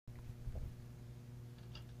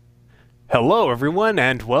Hello, everyone,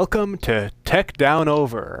 and welcome to Tech Down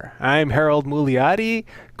Over. I'm Harold Muliati,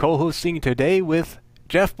 co-hosting today with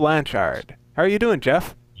Geoff Blanchard. How are you doing,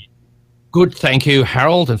 Geoff? Good, thank you,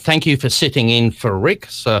 Harold, and thank you for sitting in for Rick.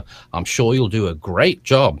 So I'm sure you'll do a great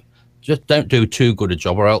job. Just don't do too good a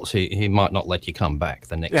job, or else he might not let you come back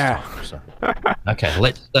the next time. So. Okay,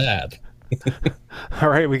 let's start. All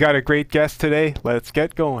right, we got a great guest today. Let's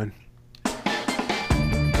get going.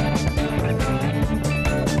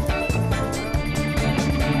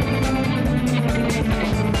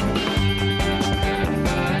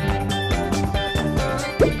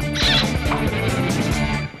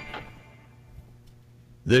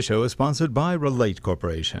 This show is sponsored by Relate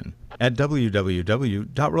Corporation at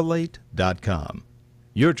www.relate.com,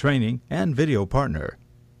 your training and video partner.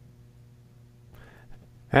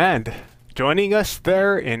 And joining us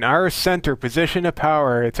there in our center position of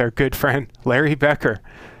power, it's our good friend, Larry Becker.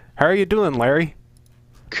 How are you doing, Larry?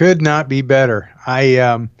 Could not be better.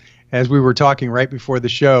 As we were talking right before the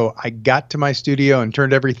show, I got to my studio and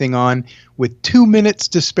turned everything on with 2 minutes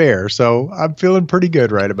to spare, so I'm feeling pretty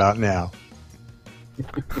good right about now.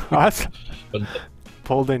 Awesome.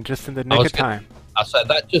 Pulled in just in the nick of time. I said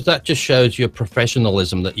that just shows your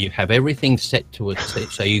professionalism, that you have everything set to a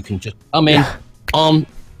so you can just come in on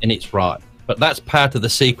and it's right. But that's part of the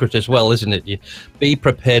secret as well, isn't it? You be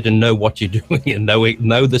prepared and know what you're doing and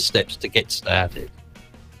know the steps to get started.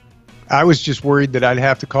 I was just worried that I'd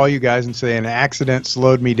have to call you guys and say an accident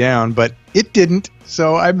slowed me down, but it didn't.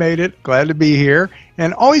 So I made it. Glad to be here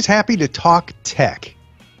and always happy to talk tech.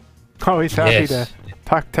 Always happy to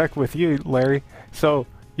talk tech with you, Larry. So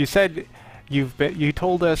you said you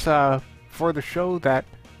told us for the show that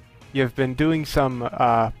you've been doing some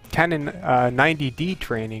Canon 90D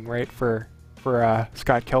training, right, for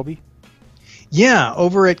Scott Kelby? Yeah,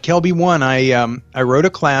 over at KelbyOne, I wrote a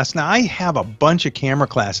class. Now I have a bunch of camera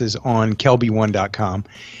classes on KelbyOne.com,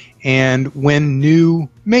 and when new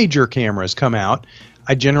major cameras come out,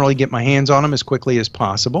 I generally get my hands on them as quickly as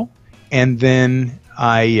possible, and then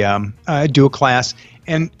I do a class.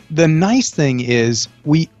 And the nice thing is,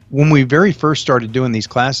 when we very first started doing these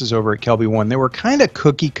classes over at KelbyOne, they were kind of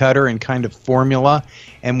cookie cutter and kind of formula,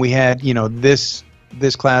 and we had, this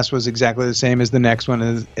class was exactly the same as the next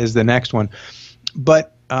one as the next one.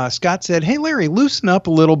 But Scott said, "Hey, Larry, loosen up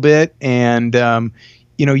a little bit, and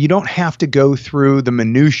you don't have to go through the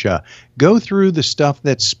minutia. Go through the stuff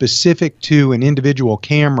that's specific to an individual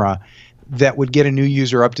camera that would get a new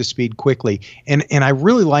user up to speed quickly." And I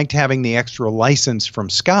really liked having the extra license from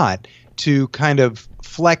Scott to kind of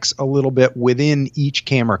flex a little bit within each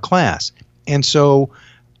camera class. And so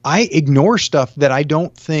I ignore stuff that I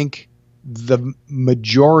don't think the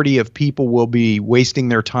majority of people will be wasting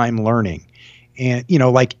their time learning. And,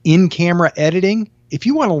 like in-camera editing, if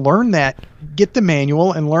you want to learn that, get the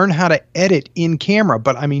manual and learn how to edit in camera.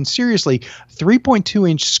 But I mean, seriously,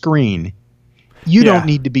 3.2-inch screen, you don't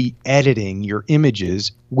need to be editing your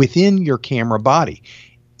images within your camera body.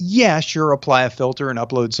 Yeah, sure, apply a filter and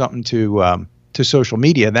upload something to social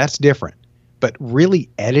media. That's different. But really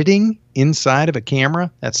editing inside of a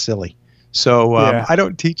camera, that's silly. So I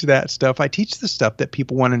don't teach that stuff. I teach the stuff that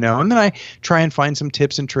people want to know. And then I try and find some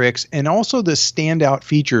tips and tricks and also the standout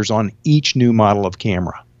features on each new model of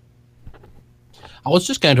camera. I was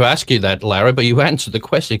just going to ask you that, Larry, but you answered the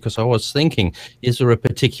question, because I was thinking, is there a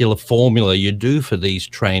particular formula you do for these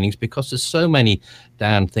trainings? Because there's so many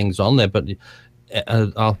damn things on there. But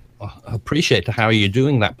I appreciate how you're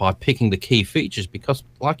doing that by picking the key features, because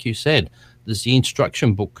like you said, there's the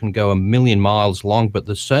instruction book can go a million miles long, but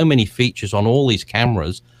there's so many features on all these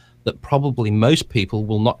cameras that probably most people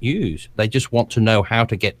will not use. They just want to know how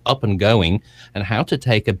to get up and going and how to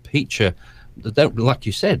take a picture. They don't, like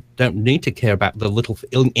you said, don't need to care about the little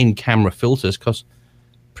in-camera filters, because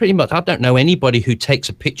pretty much I don't know anybody who takes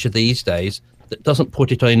a picture these days that doesn't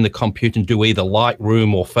put it in the computer and do either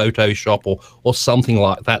Lightroom or Photoshop or something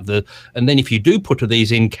like that. And then if you do put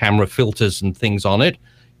these in-camera filters and things on it,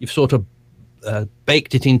 you've sort of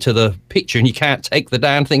baked it into the picture and you can't take the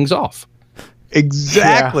damn things off.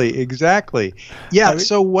 Exactly. Yeah,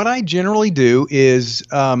 so what I generally do is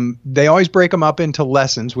they always break them up into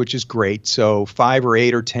lessons, which is great. So 5 or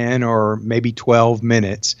 8 or 10 or maybe 12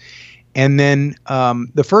 minutes. And then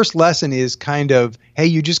the first lesson is kind of, hey,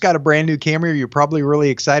 you just got a brand new camera. You're probably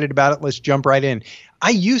really excited about it. Let's jump right in.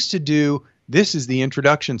 I used to do, this is the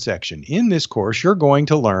introduction section. In this course, you're going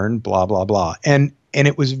to learn blah, blah, blah. And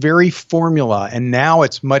it was very formula, and now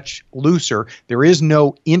it's much looser. There is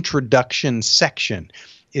no introduction section.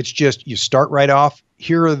 It's just you start right off.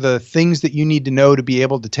 Here are the things that you need to know to be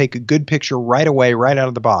able to take a good picture right away, right out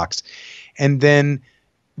of the box. And then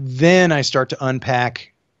I start to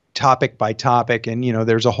unpack topic by topic, and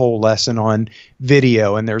there's a whole lesson on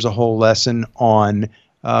video, and there's a whole lesson on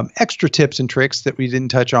extra tips and tricks that we didn't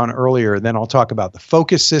touch on earlier. Then I'll talk about the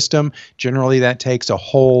focus system. Generally, that takes a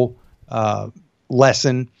whole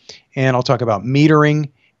lesson, and I'll talk about metering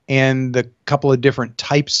and the couple of different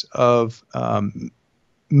types of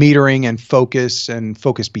metering and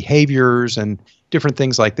focus behaviors and different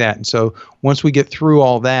things like that. And so once we get through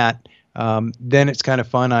all that, then it's kind of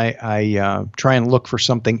fun. I try and look for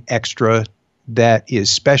something extra that is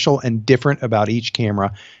special and different about each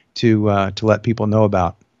camera to let people know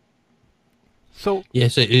about. So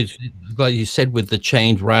yes, it's like you said with the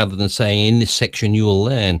change, rather than saying in this section you will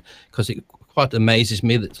learn, because it quite amazes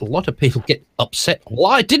me that a lot of people get upset.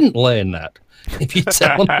 Well, I didn't learn that. If you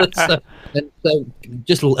tell them that, so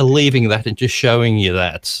just leaving that and just showing you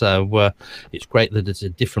that. So it's great that it's a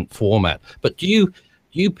different format. But do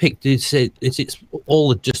you pick? Is it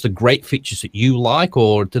all just the great features that you like,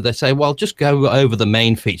 or do they say, well, just go over the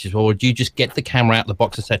main features, or do you just get the camera out of the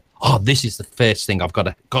box and say, oh, this is the first thing I've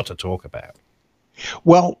got to talk about?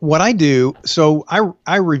 Well, what I do, so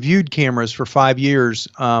I reviewed cameras for 5 years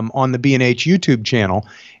on the B&H YouTube channel,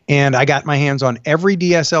 and I got my hands on every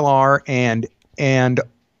DSLR and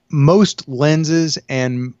most lenses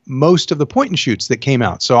and most of the point and shoots that came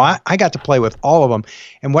out. So I got to play with all of them.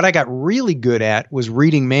 And what I got really good at was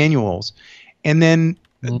reading manuals. And then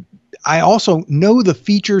I also know the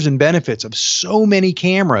features and benefits of so many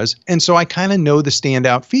cameras. And so I kind of know the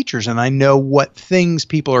standout features, and I know what things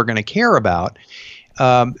people are going to care about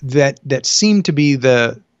that seem to be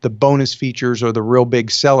the bonus features or the real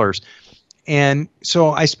big sellers. And so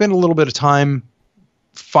I spend a little bit of time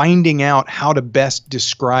finding out how to best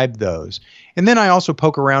describe those. And then I also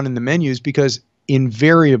poke around in the menus, because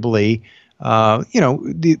invariably,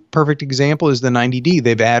 the perfect example is the 90D.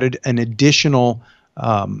 They've added an additional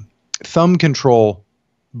thumb control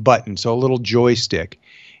button, so a little joystick.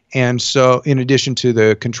 And so in addition to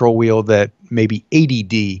the control wheel that maybe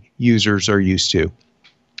 80D users are used to.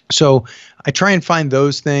 So I try and find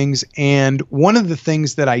those things. And one of the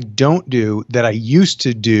things that I don't do that I used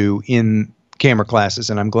to do in camera classes,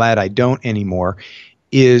 and I'm glad I don't anymore,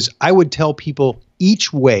 is I would tell people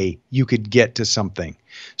each way you could get to something.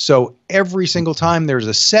 So every single time there's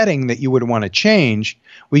a setting that you would want to change,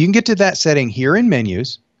 well, you can get to that setting here in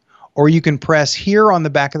menus, or you can press here on the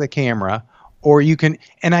back of the camera, or you can,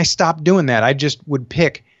 and I stopped doing that. I just would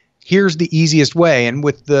pick, here's the easiest way. And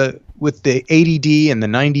with the 80D and the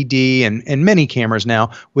 90D and many cameras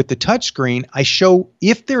now, with the touchscreen, I show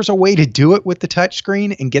if there's a way to do it with the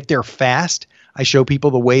touchscreen and get there fast, I show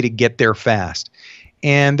people the way to get there fast.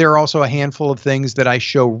 And there are also a handful of things that I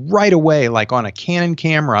show right away, like on a Canon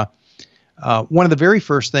camera. One of the very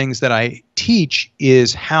first things that I teach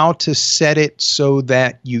is how to set it so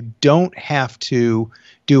that you don't have to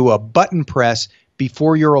do a button press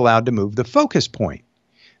before you're allowed to move the focus point.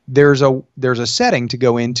 There's a setting to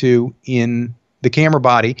go into in the camera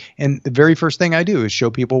body, and the very first thing I do is show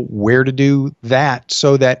people where to do that,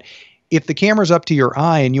 so that if the camera's up to your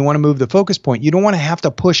eye and you want to move the focus point, you don't want to have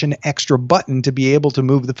to push an extra button to be able to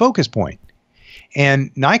move the focus point.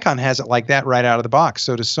 And Nikon has it like that right out of the box.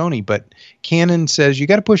 So does Sony. But Canon says you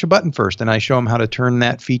got to push a button first, and I show them how to turn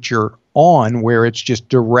that feature on where it's just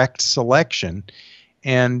direct selection.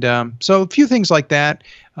 And so a few things like that.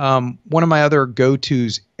 One of my other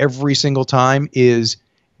go-tos every single time is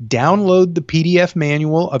download the PDF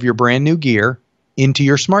manual of your brand new gear into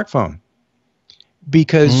your smartphone,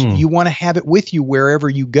 because you want to have it with you wherever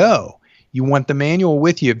you go. You want the manual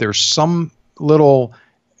with you. If there's some little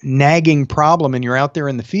nagging problem and you're out there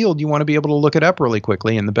in the field, you want to be able to look it up really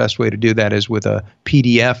quickly. And the best way to do that is with a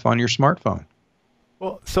PDF on your smartphone.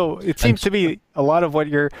 Well, so it seems to be a lot of what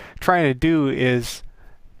you're trying to do is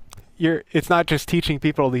it's not just teaching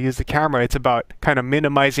people to use the camera, it's about kind of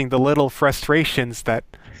minimizing the little frustrations that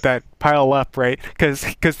pile up, right?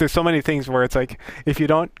 Because there's so many things where it's like, if you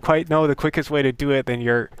don't quite know the quickest way to do it, then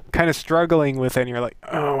you're kind of struggling with it, and you're like,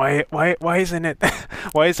 oh, why isn't it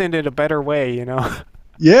why isn't it a better way, you know?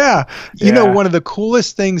 Yeah. You know, one of the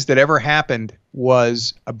coolest things that ever happened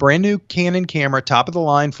was a brand new Canon camera, top of the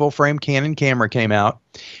line, full frame Canon camera came out,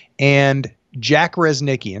 and Jack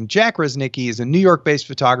Reznicki. And Jack Reznicki is a New York-based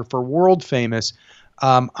photographer, world famous.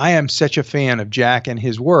 I am such a fan of Jack and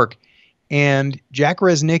his work. And Jack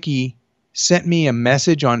Reznicki sent me a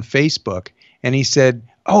message on Facebook, and he said,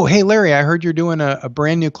 oh, hey, Larry, I heard you're doing a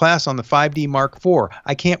brand new class on the 5D Mark IV.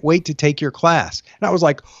 I can't wait to take your class. And I was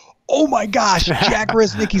like, oh my gosh, Jack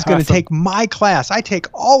Reznicki's going to take my class. I take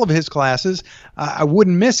all of his classes. I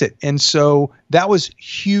wouldn't miss it. And so that was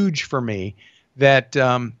huge for me,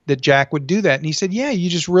 that Jack would do that. And he said, yeah, you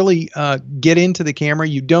just really get into the camera.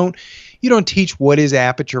 You don't teach what is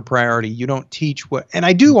aperture priority. You don't teach what, and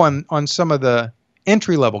I do on some of the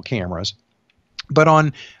entry level cameras, but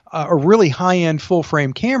on a really high end full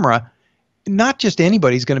frame camera, not just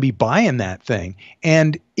anybody's going to be buying that thing.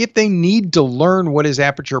 And if they need to learn what is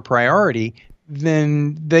aperture priority,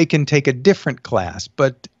 then they can take a different class.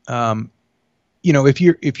 But if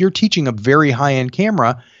you're teaching a very high end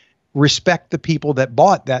camera, respect the people that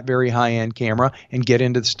bought that very high end camera and get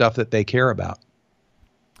into the stuff that they care about.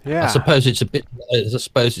 Yeah, I suppose it's a bit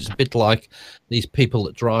like these people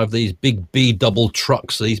that drive these big B double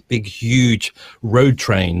trucks, these big huge road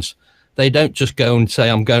trains. They don't just go and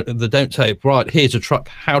say they don't say, right, here's a truck,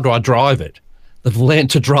 how do I drive it? They've learned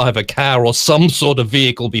to drive a car or some sort of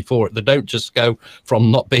vehicle before it. They don't just go from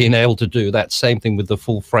not being able to do that. Same thing with the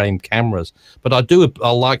full frame cameras. But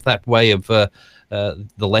I like that way of the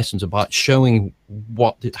lessons about showing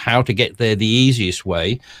how to get there the easiest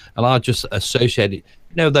way. And I just associate it.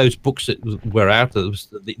 Those books that were out there,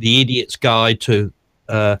 the Idiot's Guide to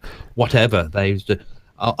whatever.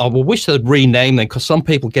 I will wish they'd rename them, because some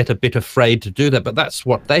people get a bit afraid to do that, but that's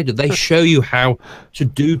what they do. They show you how to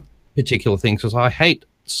do particular things, because I hate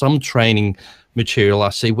some training material I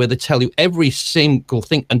see where they tell you every single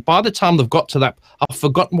thing, and by the time they've got to that, I've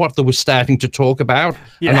forgotten what they were starting to talk about,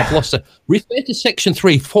 and I've lost it. Refer to section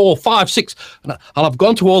 3, 4, 5, 6, and I've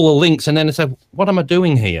gone to all the links, and then I say, what am I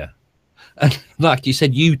doing here? And like you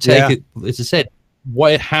said, you take it, as I said,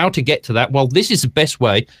 how to get to that. Well, this is the best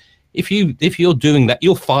way. If you're doing that,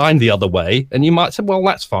 you'll find the other way, and you might say, well,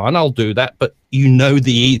 that's fine, I'll do that. But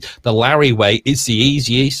the Larry way is the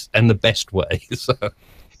easiest and the best way. So.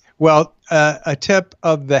 Well, a tip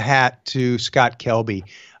of the hat to Scott Kelby.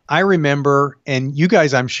 I remember, and you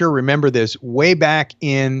guys I'm sure remember this, way back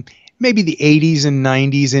in maybe the 80s and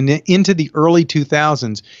 90s and into the early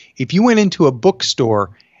 2000s, if you went into a bookstore,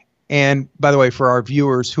 and by the way, for our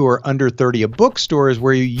viewers who are under 30, a bookstore is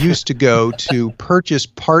where you used to go to purchase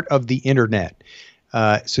part of the internet,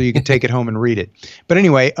 so you could take it home and read it. But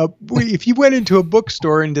anyway, if you went into a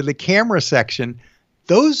bookstore, into the camera section,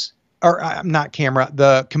 those are not camera,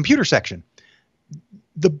 the computer section,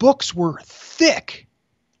 the books were thick.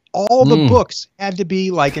 All the books had to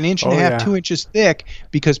be like an inch and a half, 2 inches thick,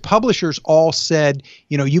 because publishers all said,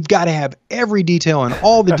 you've got to have every detail and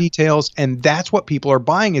all the details. And that's what people are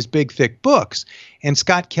buying, is big, thick books. And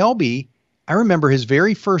Scott Kelby, I remember his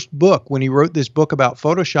very first book when he wrote this book about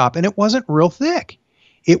Photoshop, and it wasn't real thick.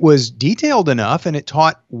 It was detailed enough and it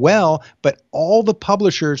taught well, but all the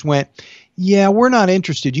publishers went, yeah, we're not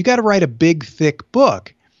interested. You got to write a big, thick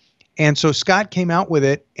book. And so Scott came out with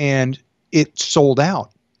it, and it sold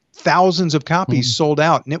out. Thousands of copies sold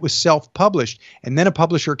out, and it was self-published. And then a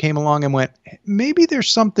publisher came along and went, maybe there's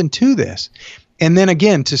something to this. And then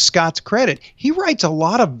again, to Scott's credit, he writes a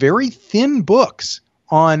lot of very thin books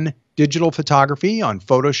on digital photography, on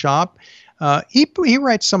Photoshop. He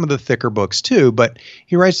writes some of the thicker books too, but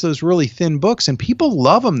he writes those really thin books, and people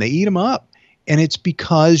love them. They eat them up. And it's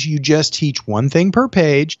because you just teach one thing per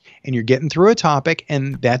page, and you're getting through a topic,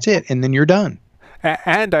 and that's it. And then you're done.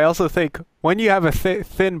 And I also think when you have a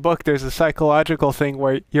thin book, there's a psychological thing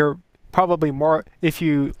where you're probably more, if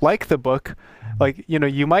you like the book, like,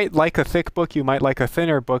 you might like a thick book, you might like a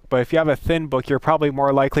thinner book, but if you have a thin book, you're probably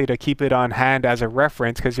more likely to keep it on hand as a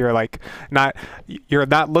reference, because you're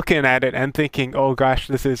not looking at it and thinking, oh gosh,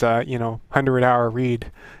 this is a 100-hour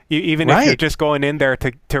read. Even if you're just going in there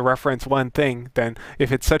to reference one thing, then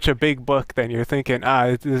if it's such a big book, then you're thinking,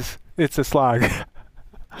 it's a slog.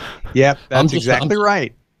 Yep, that's exactly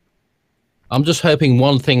right. I'm just hoping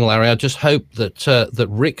one thing, Larry. I just hope that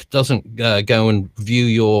Rick doesn't go and view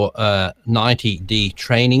your 90D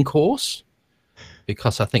training course,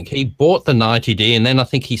 because I think he bought the 90D and then I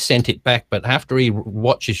think he sent it back. But after he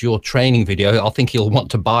watches your training video, I think he'll want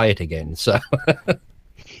to buy it again. So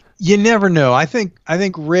you never know. I think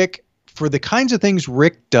Rick, for the kinds of things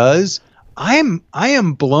Rick does, I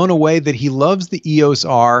am blown away that he loves the EOS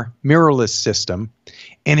R mirrorless system,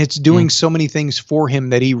 and it's doing so many things for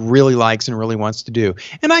him that he really likes and really wants to do.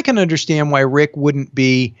 And I can understand why Rick wouldn't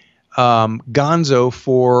be gonzo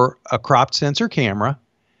for a cropped sensor camera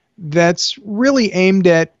that's really aimed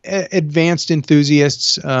at advanced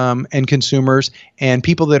enthusiasts and consumers and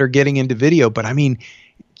people that are getting into video. But I mean,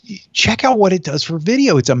 check out what it does for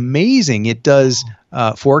video. It's amazing. It does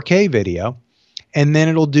 4K video. And then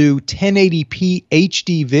it'll do 1080p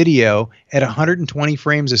HD video at 120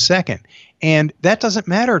 frames a second. And that doesn't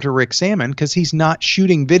matter to Rick Salmon, because he's not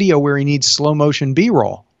shooting video where he needs slow motion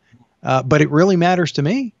B-roll. But it really matters to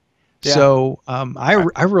me. Yeah. So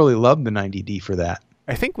I really love the 90D for that.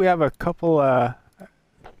 I think we have a couple.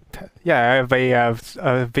 Yeah, I have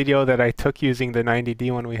a video that I took using the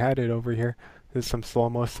 90D when we had it over here. There's some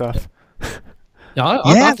slow-mo stuff. Yeah,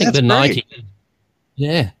 Yeah, I think that's the 90. great.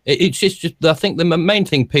 Yeah, it's just I think the main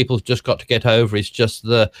thing people's just got to get over is just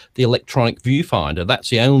the electronic viewfinder. That's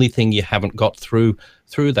the only thing you haven't got through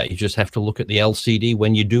that. You just have to look at the LCD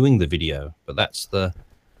when you're doing the video. But that's the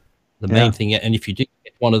main thing. And if you do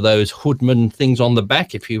get one of those Hoodman things on the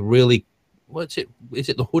back, if you really, what's it? Is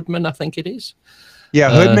it the Hoodman? I think it is. Yeah,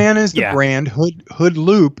 Hoodman is the yeah. brand. Hood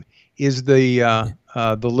Loop is the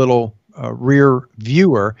little rear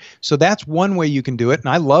viewer. So that's one way you can do it. And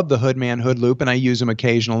I love the Hoodman Hood Loop, and I use them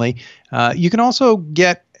occasionally. You can also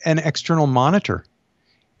get an external monitor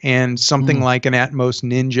and something like an Atmos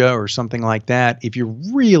Ninja or something like that if you're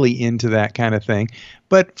really into that kind of thing.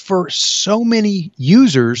 But for so many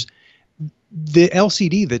users, the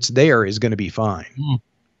LCD that's there is going to be fine.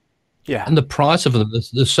 Yeah. And the price of them,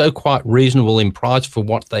 they're so quite reasonable in price for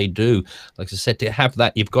what they do. Like I said, to have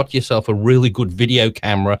that, you've got yourself a really good video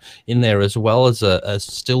camera in there as well as a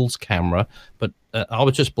stills camera. But I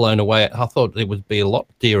was just blown away. I thought it would be a lot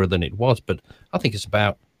dearer than it was, but I think it's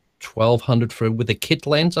about $1,200 with a kit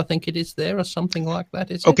lens. I think it is there or something like that.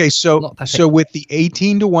 Is Okay, it? so with the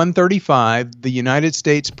 18 to 135, the United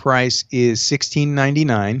States price is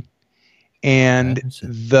 $1,699, and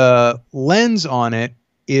the lens on it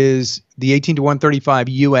is the 18 to 135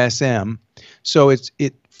 USM. So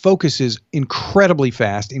it focuses incredibly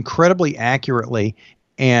fast, incredibly accurately,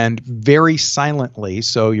 and very silently.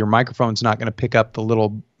 So your microphone's not going to pick up the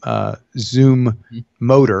little zoom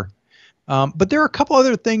motor. But there are a couple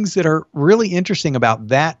other things that are really interesting about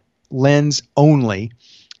that lens only.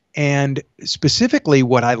 And specifically,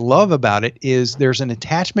 what I love about it is there's an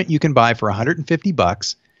attachment you can buy for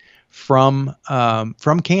 $150 from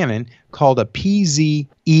Canon called a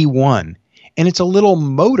PZE1, and it's a little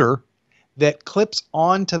motor that clips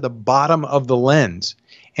onto the bottom of the lens.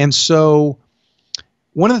 And so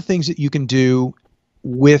one of the things that you can do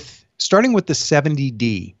with starting with the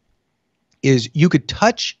 70D is you could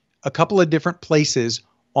touch a couple of different places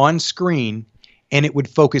on screen and it would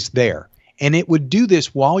focus there. And it would do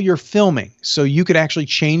this while you're filming. So you could actually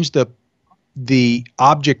change the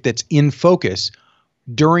object that's in focus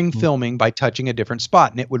during filming by touching a different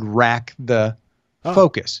spot, and it would rack the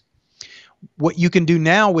focus. What you can do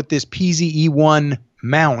now with this PZE1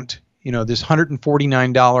 mount, this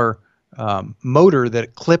 $149 motor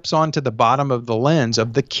that clips onto the bottom of the lens,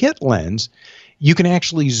 of the kit lens, you can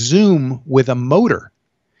actually zoom with a motor.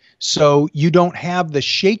 So you don't have the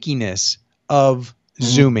shakiness of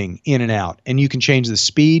zooming in and out. And you can change the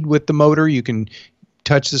speed with the motor. You can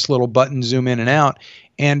touch this little button, zoom in and out.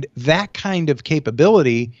 And that kind of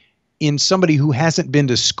capability in somebody who hasn't been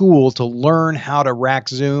to school to learn how to rack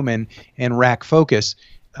zoom and rack focus,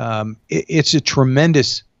 it's a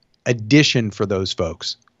tremendous addition for those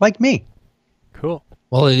folks like me. Cool.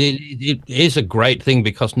 Well, it is a great thing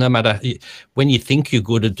because no matter when you think you're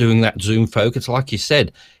good at doing that zoom focus, like you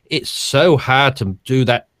said, it's so hard to do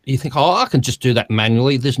that. You think, oh, I can just do that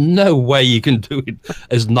manually. There's no way you can do it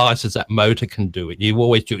as nice as that motor can do it. You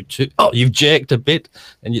always do it too. Oh, you've jerked a bit,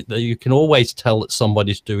 and you can always tell that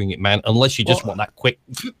somebody's doing it, man, unless you just want that quick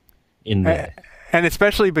in there. And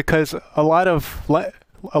especially because a lot of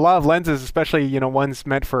lenses, especially ones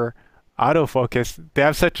meant for autofocus, they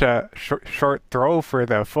have such a short throw for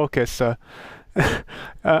the focus.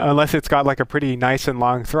 Unless it's got like a pretty nice and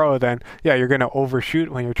long throw, then yeah, you're going to overshoot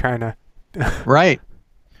when you're trying to. Right.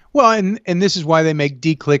 Well, and this is why they make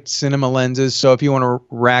declicked cinema lenses. So if you want to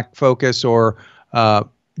rack focus or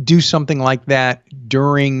do something like that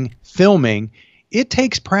during filming, it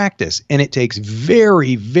takes practice, and it takes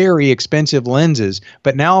very, very expensive lenses.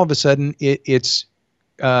 But now all of a sudden it's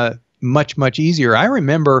much, much easier. I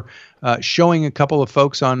remember showing a couple of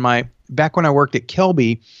folks back when I worked at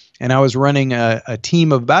Kelby, and I was running a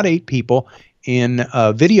team of about 8 people in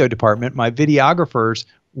a video department. My videographers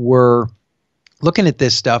were looking at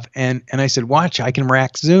this stuff, and I said, watch, I can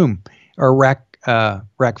rack zoom or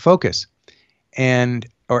rack focus.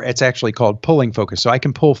 Or it's actually called pulling focus. So I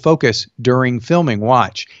can pull focus during filming,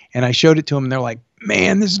 watch. And I showed it to them, and they're like,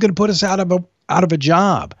 man, this is going to put us out of a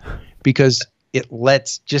job because it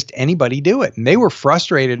lets just anybody do it. And they were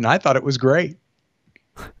frustrated, and I thought it was great.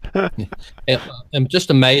 I'm just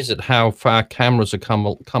amazed at how far cameras have come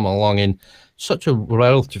along in such a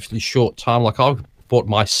relatively short time. Like I bought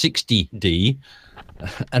my 60D,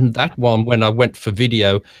 and that one, when I went for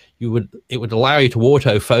video, it would allow you to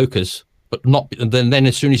autofocus, but not. And then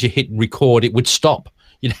as soon as you hit record, it would stop.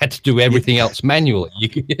 you'd had to do everything else manually.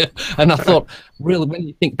 And I thought, really, when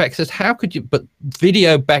you think back, says, how could you? But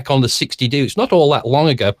video back on the 60D, it's not all that long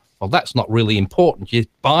ago. Well, that's not really important. You're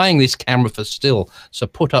buying this camera for still, so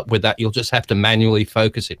put up with that. You'll just have to manually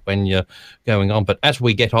focus it when you're going on. But as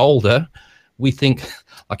we get older, we think,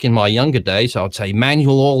 like in my younger days, I would say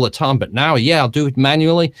manual all the time. But now, yeah, I'll do it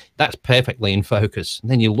manually. That's perfectly in focus.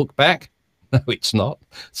 And then you look back, no, it's not.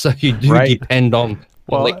 So you do depend on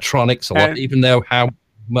electronics a lot, even though how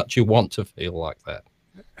much you want to feel like that.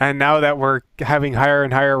 And now that we're having higher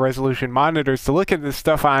and higher resolution monitors to look at this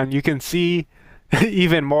stuff on, you can see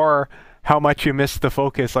even more how much you miss the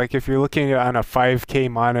focus. Like if you're looking on a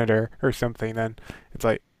 5K monitor or something, then it's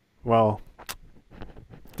like, well,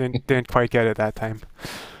 didn't quite get it that time.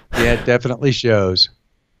 Yeah, it definitely shows.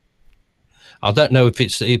 I don't know if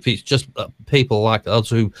it's just people like us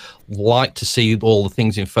who like to see all the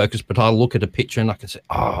things in focus, but I look at a picture and I can say,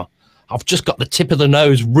 oh, I've just got the tip of the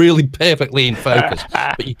nose really perfectly in focus.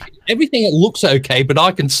 But everything it looks okay, but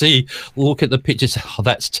I can see, look at the pictures, oh,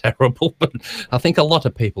 that's terrible. But I think a lot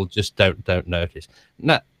of people just don't notice.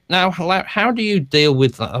 Now, how do you deal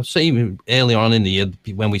with? I've seen earlier on in the year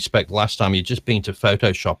when we spoke last time, you'd just been to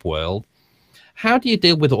Photoshop World. How do you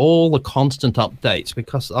deal with all the constant updates?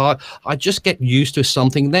 Because I just get used to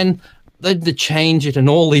something, then they change it and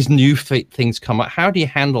all these new things come up. How do you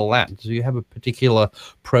handle that? Do you have a particular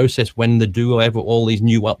process when they do ever all these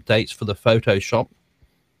new updates for the Photoshop?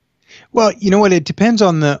 Well, you know what? It depends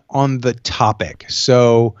on the topic.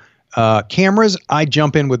 So cameras, I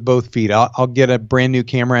jump in with both feet. I'll get a brand new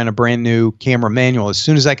camera and a brand new camera manual. As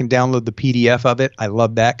soon as I can download the PDF of it, I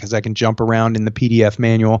love that because I can jump around in the PDF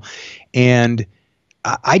manual. And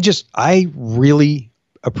I really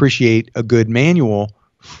appreciate a good manual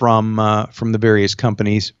from the various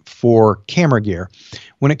companies for camera gear.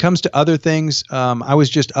 When it comes to other things, I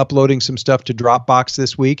was just uploading some stuff to Dropbox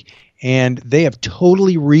this week, and they have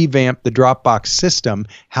totally revamped the Dropbox system,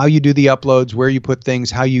 how you do the uploads, where you put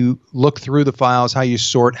things, how you look through the files, how you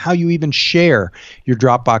sort, how you even share your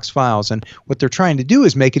Dropbox files. And what they're trying to do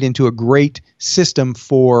is make it into a great system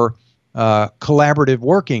for collaborative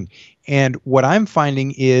working. And what I'm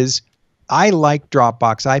finding is I like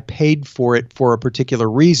Dropbox. I paid for it for a particular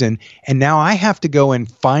reason, and now I have to go and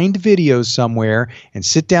find videos somewhere and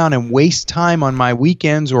sit down and waste time on my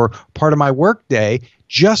weekends or part of my work day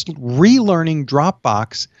just relearning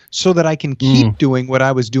Dropbox so that I can keep doing what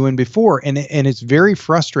I was doing before, and it's very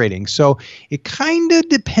frustrating. So it kind of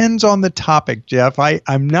depends on the topic, Geoff.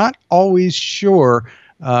 I'm not always sure.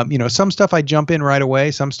 Some stuff I jump in right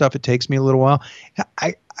away. Some stuff it takes me a little while.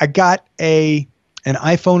 I got an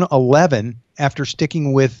iPhone 11 after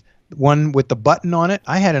sticking with one with the button on it.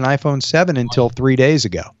 I had an iPhone 7 until 3 days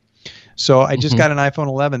ago. So I just got an iPhone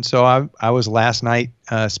 11. So I was last night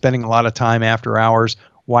spending a lot of time after hours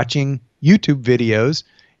watching YouTube videos,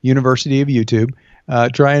 University of YouTube,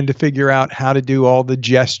 trying to figure out how to do all the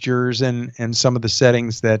gestures and some of the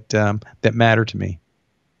settings that matter to me.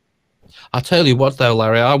 I'll tell you what, though,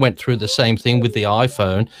 Larry, I went through the same thing with the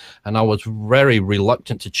iPhone, and I was very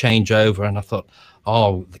reluctant to change over. And I thought,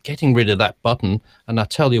 oh, getting rid of that button. And I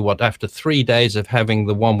tell you what, after 3 days of having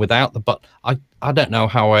the one without the button, I don't know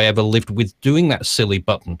how I ever lived with doing that silly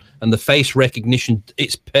button. And the face recognition,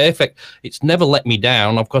 it's perfect. It's never let me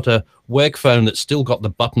down. I've got a work phone that's still got the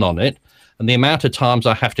button on it. And the amount of times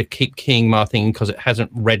I have to keep keying my thing because it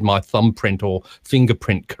hasn't read my thumbprint or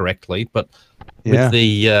fingerprint correctly. But with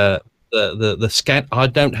the scan,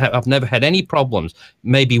 I've never had any problems.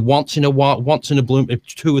 Maybe once in a while, once in a blue,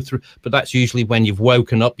 2 or 3, but that's usually when you've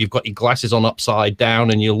woken up, you've got your glasses on upside down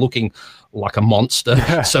and you're looking like a monster.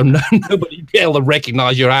 So nobody be able to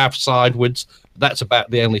recognize you're half sideways. That's about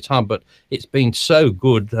the only time, but it's been so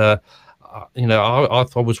good. I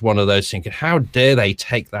was one of those thinking, how dare they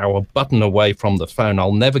take our button away from the phone?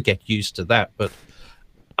 I'll never get used to that. But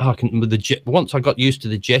once I got used to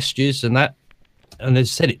the gestures and that, and as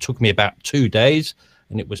I said, it took me about 2 days,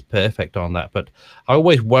 and it was perfect on that. But I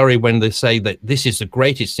always worry when they say that this is the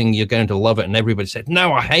greatest thing, you're going to love it, and everybody said,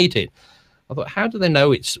 no, I hate it. I thought, how do they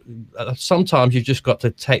know it's... sometimes you've just got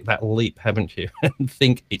to take that leap, haven't you, and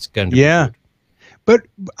think it's going to be good. But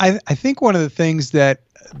I think one of the things that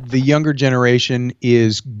the younger generation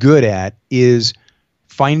is good at is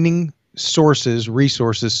finding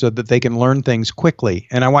resources so that they can learn things quickly.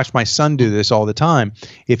 And I watch my son do this all the time.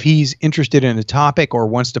 If he's interested in a topic or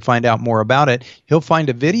wants to find out more about it, he'll find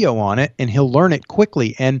a video on it and he'll learn it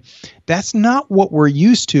quickly. And that's not what we're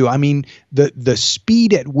used to. I mean, the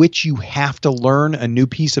speed at which you have to learn a new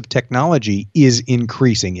piece of technology is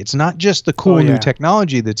increasing. It's not just the cool new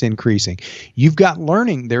technology that's increasing. You've got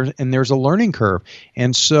learning there, and there's a learning curve.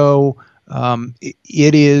 And so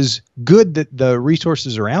it is good that the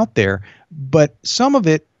resources are out there, but some of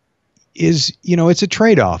it is, it's a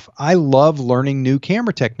trade-off. I love learning new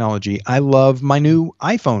camera technology. I love my new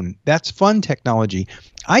iPhone. That's fun technology.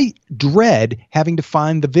 I dread having to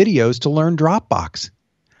find the videos to learn Dropbox.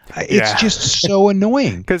 It's just so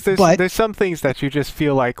annoying. Because there's some things that you just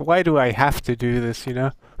feel like, why do I have to do this,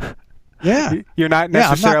 Yeah. You're not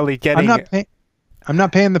necessarily getting I'm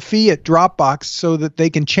not paying the fee at Dropbox so that they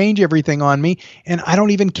can change everything on me, and I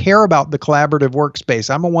don't even care about the collaborative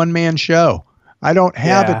workspace. I'm a one-man show. I don't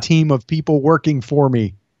have a team of people working for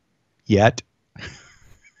me yet.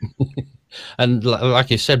 And like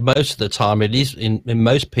you said, most of the time it is in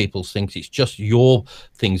most people's things, it's just your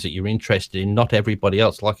things that you're interested in, not everybody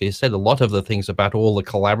else. Like you said, a lot of the things about all the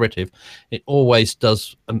collaborative, it always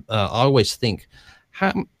does. I always think,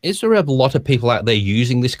 is there a lot of people out there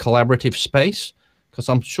using this collaborative space? Because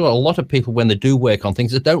I'm sure a lot of people, when they do work on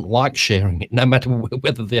things, they don't like sharing it, no matter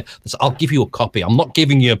whether they're, I'll give you a copy. I'm not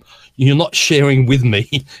giving you, you're not sharing with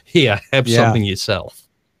me. Here, have something yourself.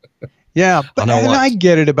 Yeah, but I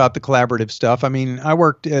get it about the collaborative stuff. I mean, I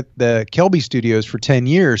worked at the Kelby Studios for 10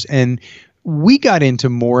 years, and we got into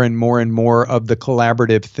more and more and more of the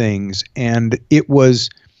collaborative things. And it was,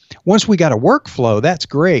 once we got a workflow, that's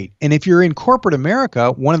great. And if you're in corporate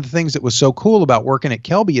America, one of the things that was so cool about working at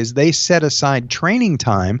Kelby is they set aside training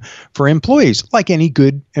time for employees, like any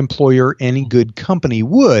good employer, any good company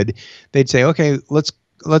would. They'd say, okay,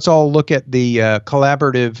 let's all look at the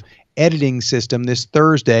collaborative editing system this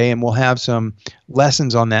Thursday, and we'll have some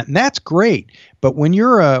lessons on that. And that's great. But when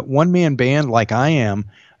you're a one-man band like I am,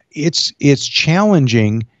 it's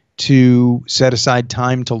challenging to set aside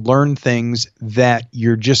time to learn things that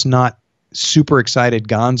you're just not super excited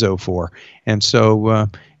gonzo for. And so,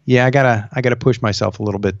 I gotta push myself a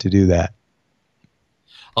little bit to do that.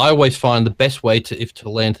 I always find the best way to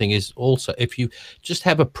learn things is also if you just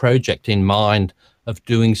have a project in mind of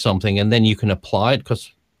doing something, and then you can apply it,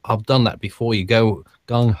 because I've done that before. You go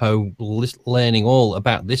gung-ho learning all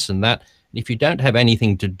about this and that. And if you don't have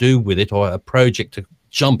anything to do with it or a project to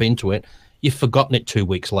jump into it, you've forgotten it 2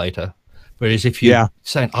 weeks later. Whereas if you're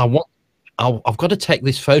saying, I've got to take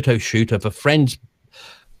this photo shoot of a friend's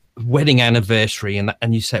wedding anniversary, and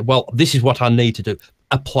you say, well, this is what I need to do.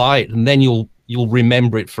 Apply it, and then you'll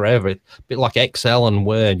remember it forever. A bit like Excel and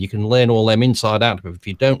Word. You can learn all them inside out. But if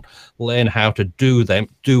you don't learn how to do them,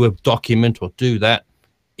 do a document or do that,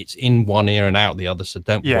 it's in one ear and out the other. So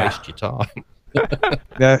don't waste your time.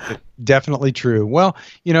 That's definitely true. Well,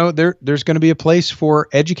 there's going to be a place for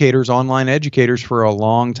educators, online educators, for a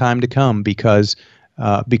long time to come because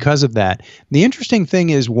of that. The interesting thing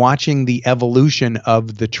is watching the evolution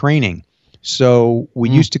of the training. So we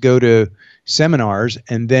used to go to seminars,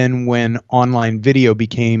 and then when online video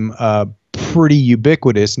became pretty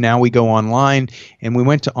ubiquitous, now we go online, and we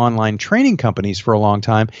went to online training companies for a long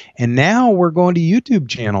time, and now we're going to YouTube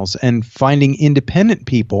channels and finding independent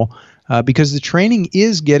people. Because the training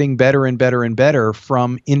is getting better and better and better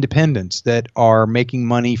from independents that are making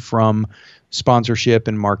money from sponsorship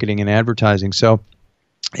and marketing and advertising. So,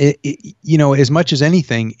 as much as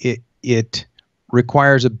anything, it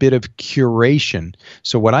requires a bit of curation.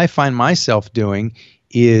 So what I find myself doing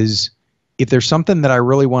is, if there's something that I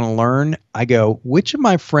really want to learn, I go, which of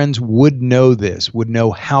my friends would know this, would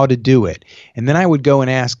know how to do it? And then I would go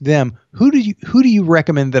and ask them, who do you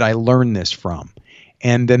recommend that I learn this from?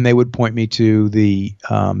 And then they would point me to the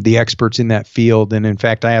experts in that field. And in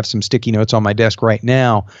fact, I have some sticky notes on my desk right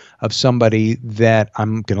now of somebody that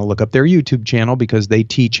I'm going to look up their YouTube channel, because they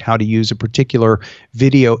teach how to use a particular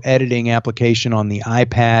video editing application on the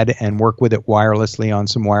iPad and work with it wirelessly on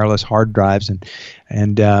some wireless hard drives.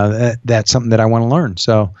 And that's something that I want to learn.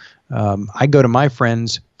 So I go to my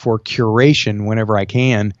friends for curation whenever I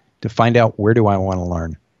can to find out, where do I want to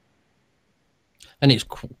learn. And it's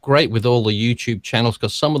great with all the YouTube channels,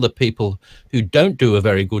 because some of the people who don't do a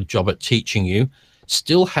very good job at teaching you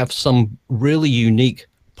still have some really unique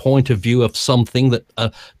point of view of something that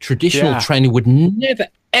a traditional trainer would never,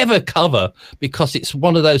 ever cover, because it's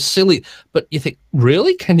one of those silly, but you think,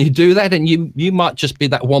 really? Can you do that? And you might just be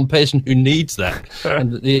that one person who needs that.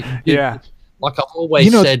 And like I've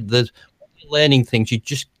always said, that when you're learning things, you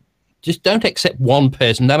just don't accept one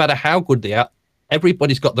person, no matter how good they are.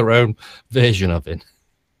 Everybody's got their own version of it.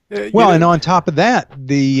 Well, and on top of that,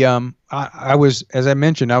 I was, as I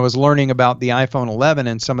mentioned, I was learning about the iPhone 11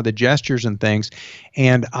 and some of the gestures and things,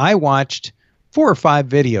 and I watched 4 or 5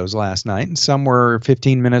 videos last night, and some were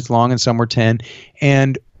 15 minutes long and some were 10,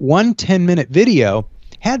 and one 10-minute video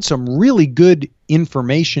had some really good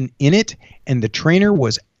information in it, and the trainer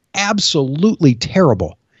was absolutely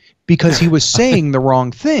terrible because he was saying the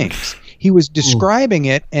wrong things. he was describing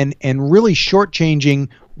it and really shortchanging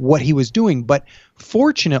what he was doing. But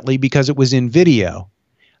fortunately, because it was in video,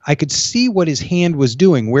 I could see what his hand was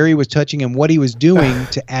doing, where he was touching and what he was doing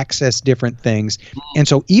to access different things. And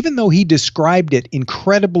so even though he described it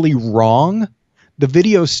incredibly wrong, the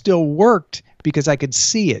video still worked because I could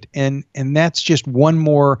see it. And that's just one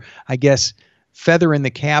more, I guess, feather in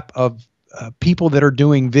the cap of people that are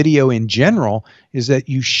doing video in general, is that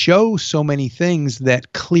you show so many things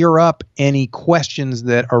that clear up any questions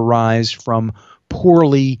that arise from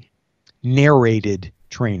poorly narrated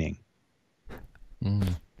training.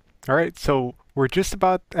 All right, so we're just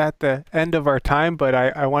about at the end of our time, but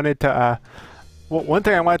I wanted to, well, one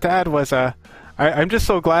thing I wanted to add was I'm just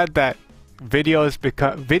so glad that video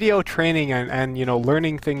training and you know,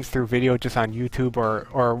 learning things through video just on YouTube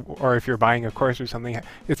or if you're buying a course or something,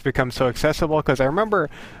 it's become so accessible. Because I remember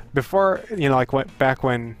before, you know, like back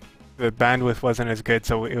when the bandwidth wasn't as good,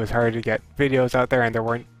 so it was hard to get videos out there, and there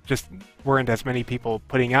weren't as many people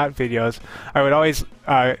putting out videos. I would always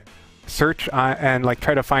search and like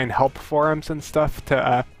try to find help forums and stuff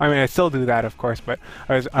to I mean, I still do that, of course, but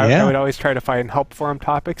I would always try to find help forum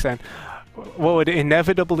topics. And what would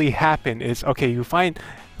inevitably happen is, okay, you find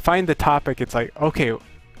the topic, it's like, okay,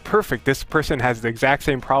 perfect, this person has the exact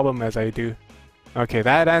same problem as I do. Okay,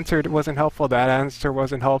 that answer wasn't helpful, that answer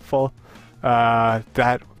wasn't helpful,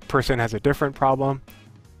 that person has a different problem.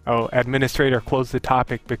 Oh, administrator closed the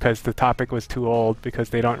topic because the topic was too old, because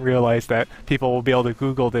they don't realize that people will be able to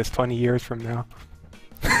Google this 20 years from now.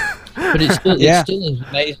 But it's still, it's still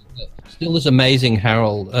amazing. Still is amazing,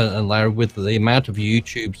 Harold and Larry, with the amount of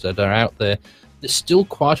YouTubes that are out there. There's still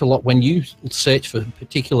quite a lot. When you search for a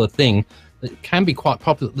particular thing, it can be quite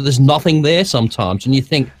popular. There's nothing there sometimes, and you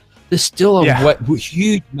think there's still a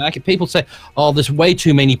huge market. People say, "Oh, there's way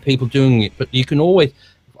too many people doing it," but you can always.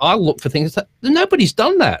 I look for things that nobody's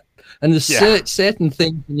done that. And there's certain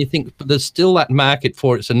things, and you think, but there's still that market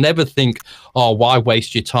for it. So never think, oh, why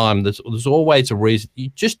waste your time? There's always a reason. You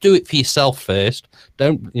just do it for yourself first.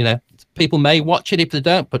 Don't, you know, people may watch it if they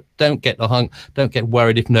don't, but don't get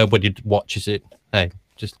worried if nobody watches it. Hey,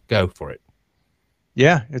 just go for it.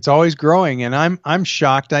 Yeah, it's always growing, and I'm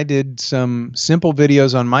shocked. I did some simple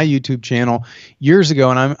videos on my YouTube channel years ago,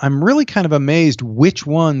 and I'm really kind of amazed which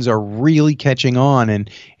ones are really catching on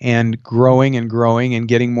and growing and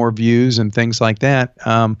getting more views and things like that.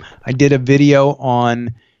 I did a video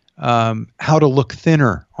on how to look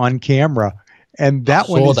thinner on camera, and that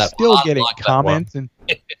one is still getting comments. And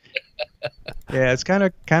yeah, it's kind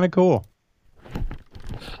of cool.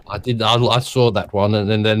 I saw that one,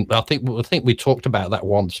 and then I think we talked about that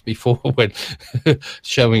once before when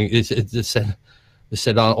showing they said,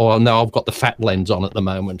 oh no, I've got the fat lens on at the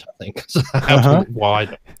moment, I think. So how to look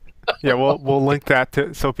wide. Yeah, we'll link that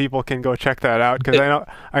so people can go check that out, because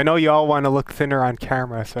I know you all want to look thinner on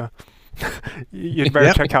camera, so you'd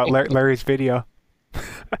better check out Larry's video.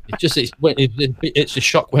 It's a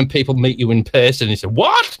shock when people meet you in person and say,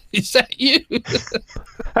 "What? Is that you?"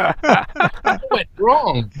 What went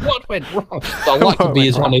wrong? What went wrong? So I like to be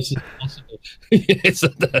as honest as possible. Yes,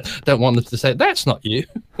 don't want them to say that's not you.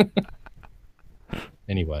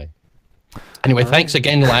 Anyway, thanks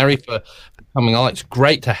again, Larry, for coming on. It's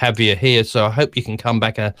great to have you here. So I hope you can come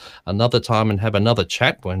back another time and have another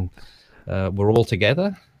chat when we're all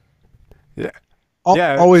together. Yeah.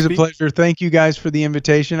 Always a pleasure. Thank you guys for the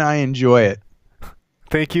invitation. I enjoy it.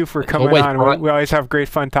 Thank you for coming on. We always have great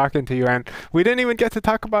fun talking to you, and we didn't even get to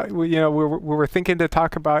talk about. We were thinking to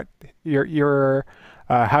talk about your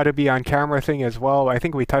how to be on camera thing as well. I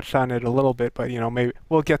think we touched on it a little bit, but maybe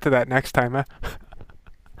we'll get to that next time. Huh?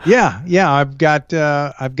 Yeah. I've got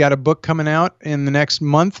a book coming out in the next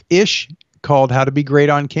month-ish called How to Be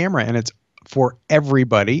Great on Camera, and it's for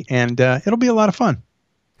everybody, and it'll be a lot of fun.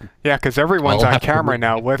 Yeah, because everyone's on camera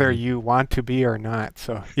now, whether you want to be or not.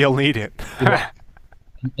 So you'll need it.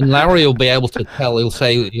 And Larry will be able to tell.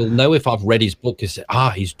 He'll know if I've read his book. He'll say,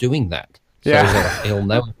 he's doing that. So he'll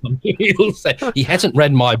know. He'll say he hasn't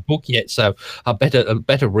read my book yet, so I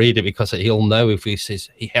better read it, because he'll know if he says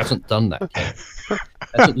he hasn't done that.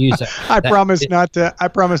 Hasn't used that. I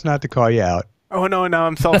promise not to call you out. Oh no,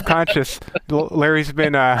 I'm self-conscious. Larry's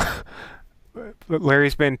been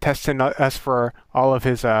testing us for all of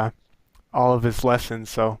his lessons,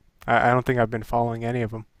 so I don't think I've been following any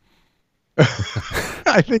of them.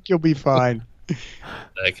 I think you'll be fine.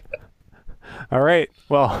 Okay. All right.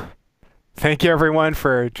 Well, thank you everyone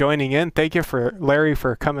for joining in. Thank you for Larry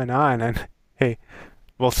for coming on, and hey,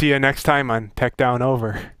 we'll see you next time on Tech Down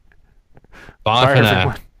Over. Bye for now.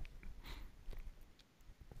 Everyone.